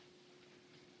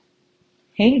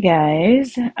Hey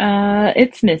guys,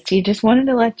 it's Misty. Just wanted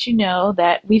to let you know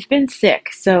that we've been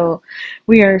sick, so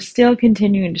we are still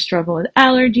continuing to struggle with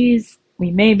allergies. We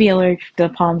may be allergic to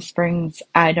Palm Springs,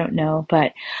 I don't know,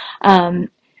 but um,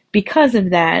 because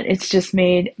of that, it's just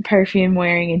made perfume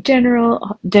wearing in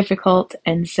general difficult,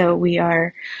 and so we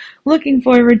are looking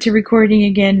forward to recording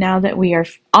again now that we are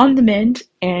on the mend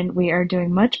and we are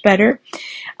doing much better.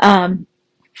 Um,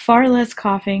 Far less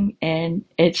coughing, and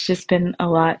it's just been a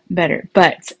lot better.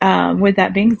 But with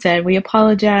that being said, we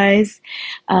apologize.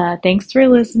 Thanks for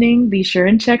listening. Be sure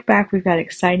and check back. We've got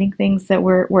exciting things that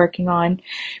we're working on.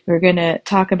 We're going to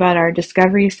talk about our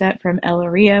discovery set from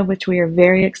Elleria, which we are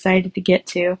very excited to get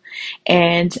to.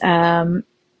 And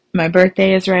my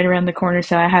birthday is right around the corner,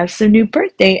 so I have some new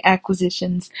birthday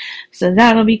acquisitions. So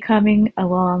that'll be coming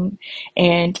along,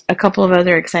 and a couple of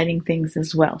other exciting things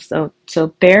as well. So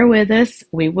bear with us.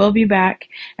 We will be back,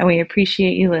 and we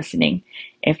appreciate you listening.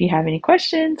 If you have any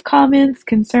questions, comments,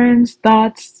 concerns,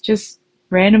 thoughts, just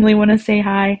randomly want to say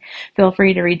hi, feel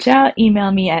free to reach out.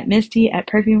 Email me at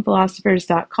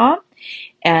misty@perfumephilosophers.com.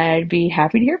 I'd be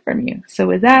happy to hear from you. So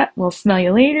with that, we'll smell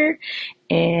you later,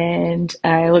 and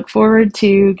I look forward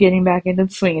to getting back into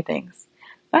the swing of things.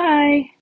 Bye!